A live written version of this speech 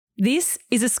This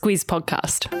is a Squiz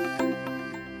podcast.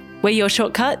 We're your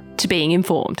shortcut to being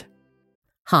informed.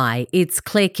 Hi, it's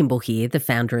Claire Kimball here, the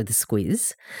founder of The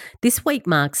Squiz. This week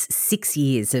marks 6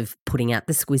 years of putting out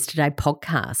the Squiz Today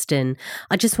podcast, and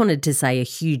I just wanted to say a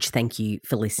huge thank you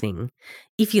for listening.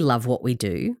 If you love what we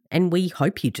do, and we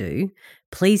hope you do,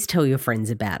 please tell your friends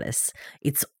about us.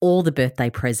 It's all the birthday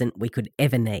present we could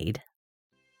ever need.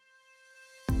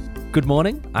 Good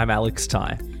morning, I'm Alex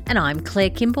Ty. And I'm Claire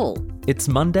Kimball. It's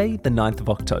Monday, the 9th of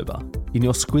October. In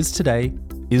your Squiz today,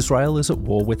 Israel is at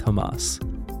war with Hamas.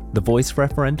 The Voice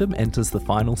referendum enters the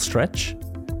final stretch.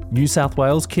 New South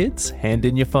Wales kids, hand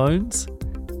in your phones.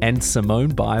 And Simone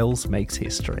Biles makes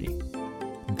history.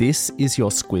 This is your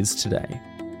Squiz today.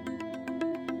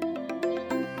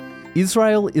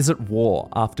 Israel is at war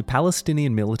after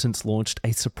Palestinian militants launched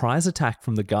a surprise attack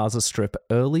from the Gaza Strip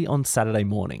early on Saturday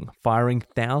morning, firing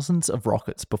thousands of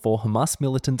rockets before Hamas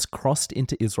militants crossed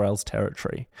into Israel's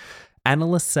territory.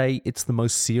 Analysts say it's the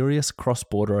most serious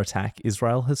cross-border attack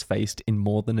Israel has faced in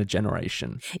more than a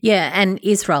generation. Yeah, and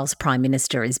Israel's Prime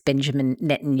Minister is Benjamin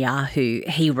Netanyahu.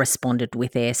 He responded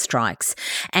with airstrikes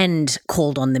and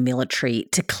called on the military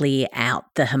to clear out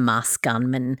the Hamas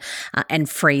gunmen and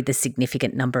free the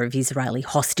significant number of Israeli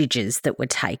hostages that were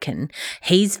taken.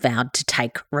 He's vowed to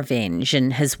take revenge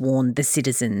and has warned the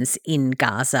citizens in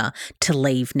Gaza to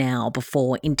leave now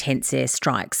before intense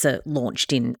airstrikes are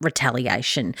launched in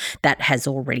retaliation. That has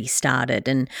already started.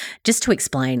 And just to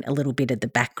explain a little bit of the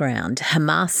background,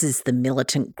 Hamas is the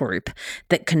militant group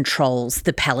that controls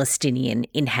the Palestinian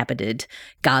inhabited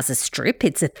Gaza Strip.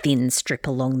 It's a thin strip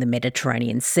along the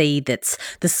Mediterranean Sea that's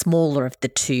the smaller of the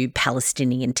two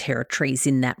Palestinian territories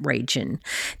in that region.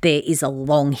 There is a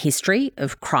long history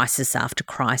of crisis after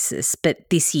crisis, but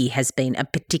this year has been a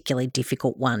particularly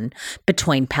difficult one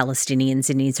between Palestinians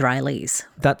and Israelis.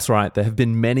 That's right. There have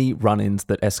been many run-ins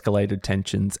that escalated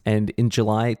tensions, and in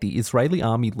July, the Israeli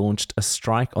army launched a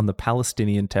strike on the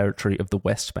Palestinian territory of the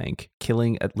West Bank,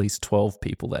 killing at least 12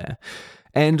 people there.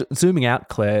 And zooming out,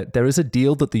 Claire, there is a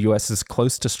deal that the US is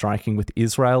close to striking with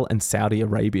Israel and Saudi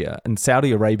Arabia. And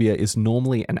Saudi Arabia is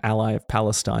normally an ally of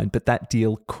Palestine, but that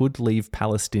deal could leave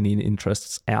Palestinian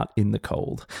interests out in the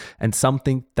cold. And some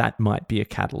think that might be a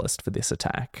catalyst for this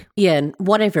attack. Yeah, and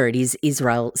whatever it is,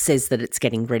 Israel says that it's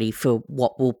getting ready for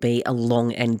what will be a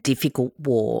long and difficult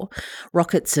war.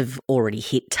 Rockets have already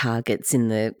hit targets in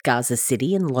the Gaza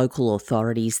City, and local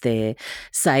authorities there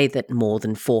say that more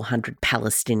than 400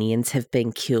 Palestinians have been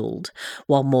killed,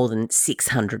 while more than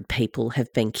 600 people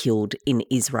have been killed in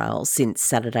Israel since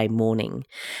Saturday morning.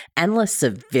 Analysts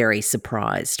are very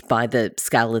surprised by the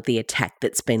scale of the attack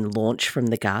that's been launched from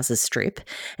the Gaza Strip,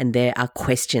 and there are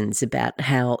questions about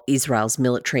how Israel's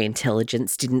military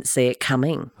intelligence didn't see it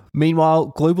coming. Meanwhile,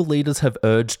 global leaders have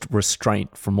urged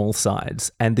restraint from all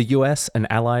sides, and the US, an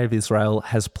ally of Israel,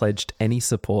 has pledged any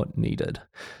support needed.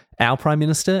 Our Prime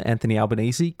Minister, Anthony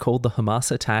Albanese, called the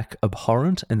Hamas attack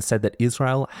abhorrent and said that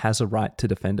Israel has a right to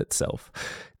defend itself.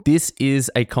 This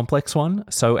is a complex one,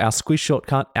 so our Squiz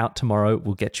shortcut out tomorrow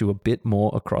will get you a bit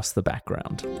more across the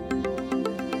background.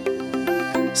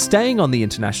 Staying on the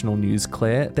international news,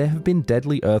 Claire, there have been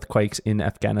deadly earthquakes in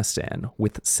Afghanistan,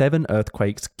 with 7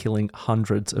 earthquakes killing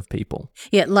hundreds of people.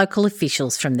 Yeah, local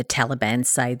officials from the Taliban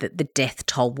say that the death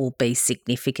toll will be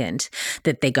significant,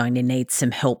 that they're going to need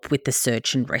some help with the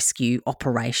search and rescue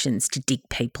operations to dig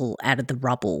people out of the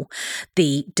rubble.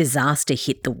 The disaster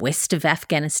hit the west of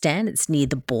Afghanistan. It's near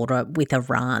the border with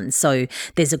Iran, so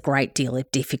there's a great deal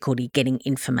of difficulty getting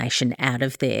information out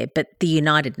of there. But the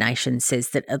United Nations says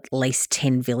that at least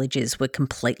 10 villages were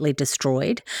completely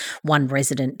destroyed. One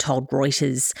resident told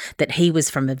Reuters that he was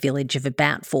from a village of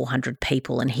about 400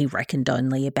 people and he reckoned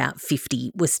only about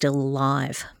 50 were still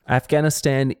alive.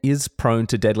 Afghanistan is prone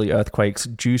to deadly earthquakes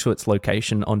due to its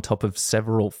location on top of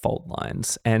several fault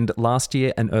lines. And last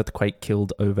year, an earthquake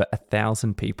killed over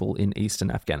 1,000 people in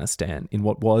eastern Afghanistan in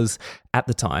what was, at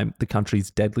the time, the country's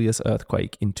deadliest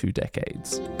earthquake in 2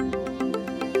 decades.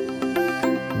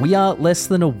 We are less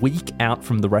than a week out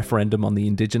from the referendum on the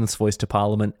Indigenous voice to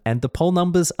Parliament, and the poll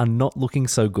numbers are not looking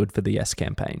so good for the Yes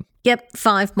campaign. Yep,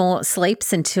 5 more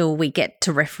sleeps until we get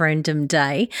to referendum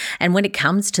day. And when it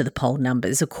comes to the poll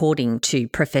numbers, according to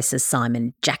Professor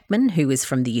Simon Jackman, who is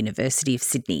from the University of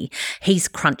Sydney, he's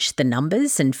crunched the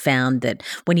numbers and found that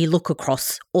when you look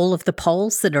across all of the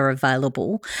polls that are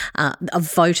available, a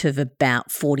vote of about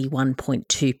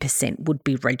 41.2% would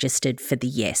be registered for the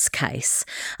yes case,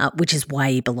 which is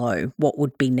way below what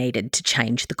would be needed to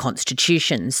change the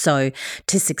constitution. So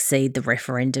to succeed, the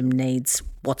referendum needs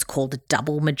what's called a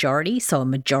double majority, so a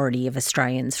majority of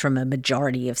Australians from a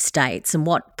majority of states. And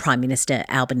what Prime Minister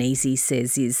Albanese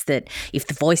says is that if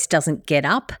the Voice doesn't get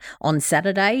up on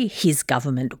Saturday, his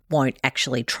government won't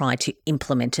actually try to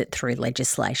implement it through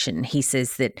legislation. He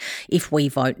says that if we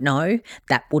vote no,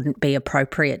 that wouldn't be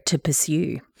appropriate to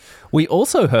pursue. We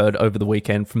also heard over the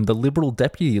weekend from the Liberal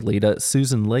Deputy Leader,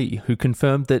 Susan Lee, who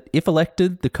confirmed that if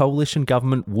elected, the coalition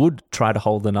government would try to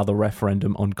hold another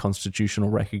referendum on constitutional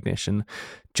recognition,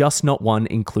 just not one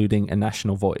including a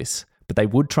national voice. But they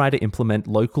would try to implement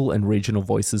local and regional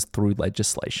voices through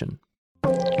legislation.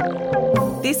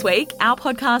 This week, our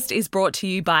podcast is brought to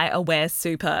you by Aware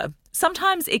Super.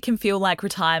 Sometimes it can feel like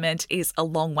retirement is a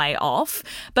long way off,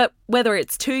 but whether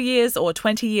it's 2 years or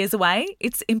 20 years away,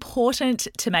 it's important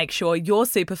to make sure your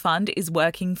super fund is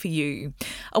working for you.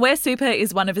 Aware Super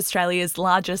is one of Australia's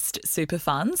largest super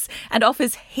funds and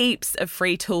offers heaps of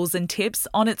free tools and tips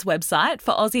on its website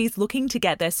for Aussies looking to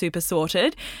get their super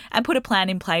sorted and put a plan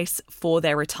in place for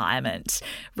their retirement.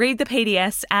 Read the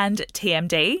PDS and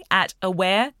TMD at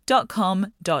aware.com.au.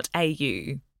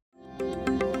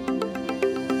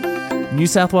 New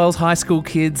South Wales high school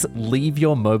kids, leave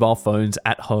your mobile phones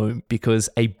at home because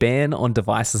a ban on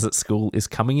devices at school is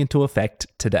coming into effect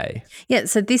today. Yeah,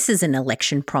 so this is an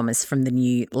election promise from the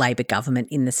new Labor government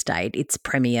in the state. Its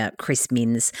Premier, Chris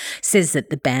Minns, says that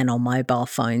the ban on mobile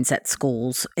phones at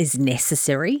schools is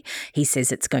necessary. He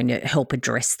says it's going to help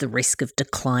address the risk of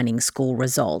declining school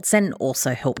results and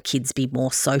also help kids be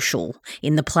more social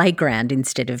in the playground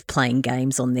instead of playing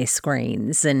games on their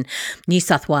screens. And New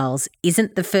South Wales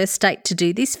isn't the first state to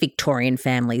do this. Victorian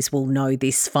families will know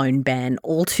this phone ban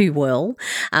all too well.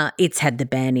 It's had the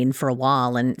ban in for a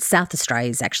while, and South Australia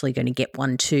is actually going to get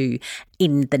one too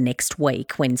in the next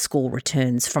week when school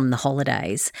returns from the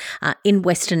holidays. In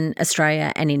Western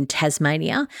Australia and in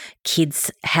Tasmania,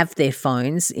 kids have their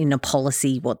phones in a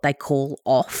policy what they call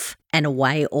off and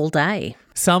away all day.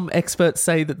 Some experts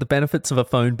say that the benefits of a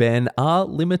phone ban are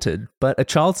limited, but a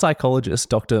child psychologist,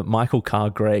 Dr. Michael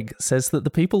Carr-Gregg, says that the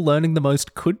people learning the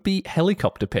most could be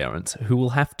helicopter parents who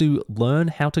will have to learn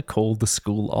how to call the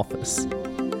school office.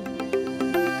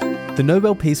 The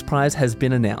Nobel Peace Prize has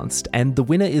been announced, and the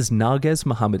winner is Narges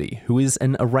Mohammadi, who is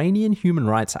an Iranian human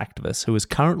rights activist who is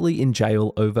currently in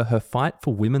jail over her fight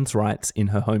for women's rights in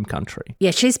her home country.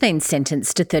 Yeah, she's been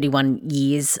sentenced to 31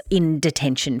 years in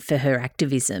detention for her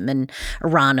activism, and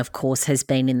Iran, of course, has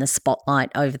been in the spotlight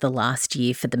over the last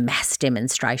year for the mass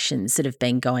demonstrations that have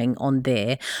been going on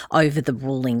there over the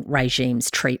ruling regime's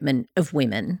treatment of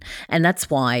women. And that's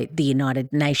why the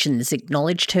United Nations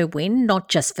acknowledged her win, not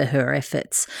just for her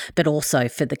efforts, but also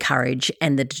for the courage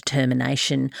and the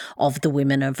determination of the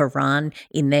women of Iran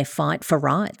in their fight for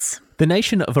rights. The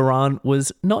nation of Iran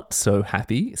was not so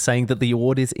happy, saying that the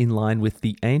award is in line with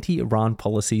the anti-Iran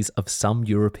policies of some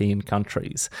European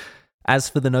countries. As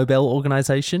for the Nobel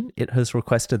organisation, it has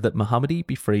requested that Mohammadi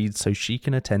be freed so she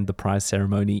can attend the prize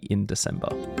ceremony in December.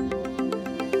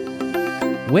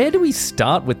 Where do we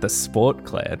start with the sport,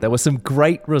 Claire? There were some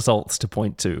great results to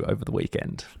point to over the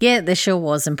weekend. Yeah, there sure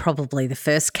was, and probably the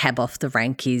first cab off the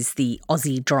rank is the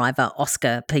Aussie driver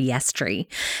Oscar Piastri.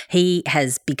 He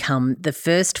has become the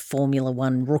first Formula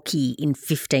One rookie in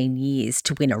 15 years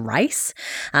to win a race.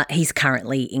 He's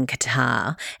currently in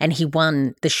Qatar, and he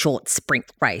won the short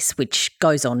sprint race, which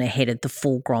goes on ahead of the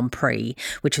full Grand Prix,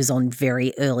 which was on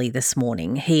very early this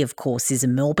morning. He, of course, is a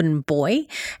Melbourne boy,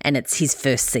 and it's his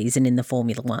first season in the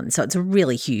Formula One. So it's a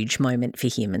really huge moment for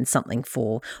him and something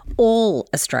for all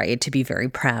Australia to be very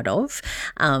proud of.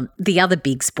 The other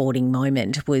big sporting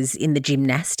moment was in the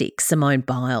gymnastics. Simone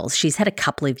Biles, she's had a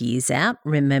couple of years out.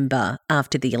 Remember,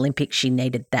 after the Olympics, she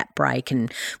needed that break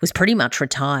and was pretty much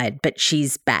retired, but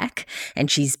she's back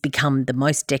and she's become the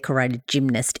most decorated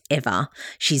gymnast ever.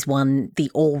 She's won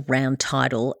the all-round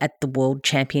title at the World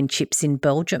Championships in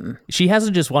Belgium. She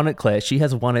hasn't just won it, Claire. She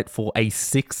has won it for a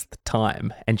 6th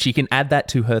time, and she can add that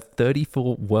to her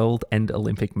 34 world and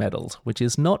Olympic medals, which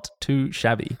is not too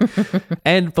shabby.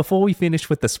 And before we finish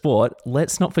with the sport,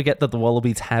 let's not forget that the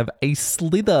Wallabies have a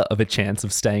slither of a chance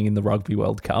of staying in the Rugby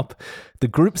World Cup. The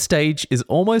group stage is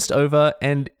almost over,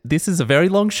 and this is a very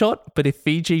long shot, but if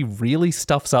Fiji really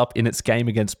stuffs up in its game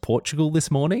against Portugal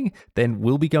this morning, then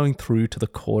we'll be going through to the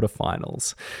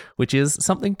quarterfinals, which is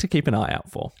something to keep an eye out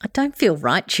for. I don't feel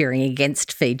right cheering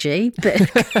against Fiji, but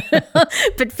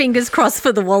but fingers crossed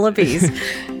for the Wallabies.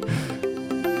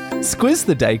 Squiz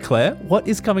the day, Claire. What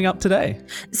is coming up today?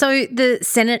 So the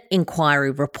Senate inquiry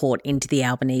report into the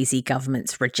Albanese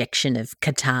government's rejection of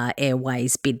Qatar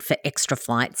Airways' bid for extra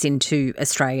flights into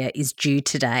Australia is due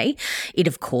today. It,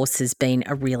 of course, has been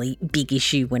a really big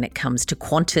issue when it comes to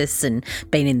Qantas and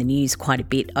been in the news quite a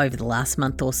bit over the last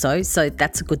month or so. So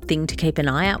that's a good thing to keep an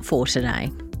eye out for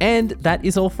today. And that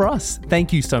is all for us.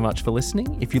 Thank you so much for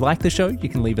listening. If you like the show, you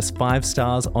can leave us 5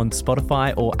 stars on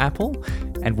Spotify or Apple,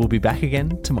 and we'll be back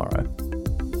again tomorrow.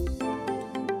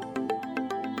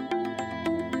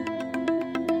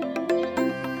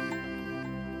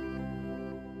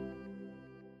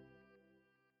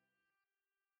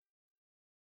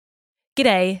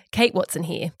 G'day, Kate Watson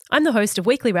here. I'm the host of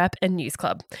Weekly Wrap and News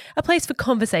Club, a place for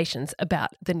conversations about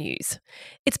the news.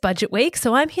 It's budget week,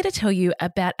 so I'm here to tell you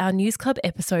about our News Club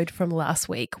episode from last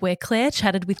week where Claire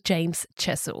chatted with James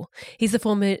Chessell. He's the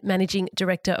former Managing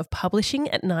Director of Publishing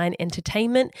at Nine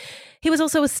Entertainment. He was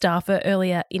also a staffer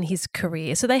earlier in his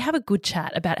career, so they have a good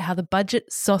chat about how the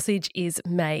budget sausage is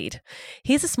made.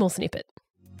 Here's a small snippet.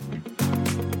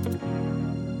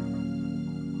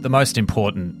 The most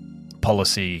important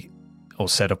policy or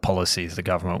set of policies the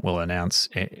government will announce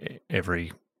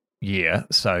every year.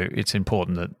 So it's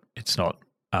important that it's not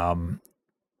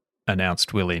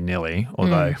announced willy-nilly,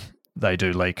 although they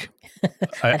do leak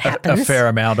a fair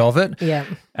amount of it. Yeah.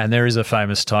 And there is a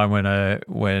famous time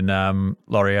when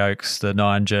Laurie Oakes, the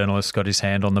Nine journalist, got his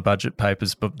hand on the budget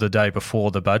papers the day before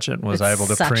the budget and was able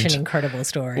to print. Such an incredible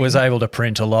story. Was able to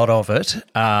print a lot of it,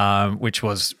 which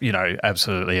was,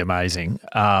 absolutely amazing.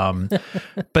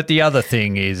 But the other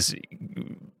thing is,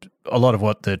 a lot of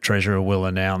what the Treasurer will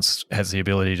announce has the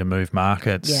ability to move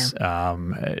markets,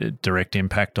 direct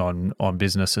impact on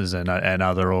businesses and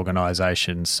other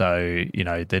organisations. So,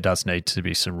 there does need to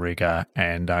be some rigour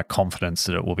and confidence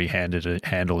that it will be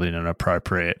handled in an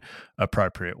appropriate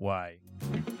way.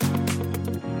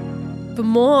 For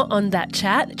more on that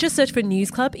chat, just search for News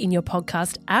Club in your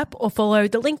podcast app or follow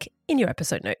the link in your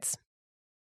episode notes.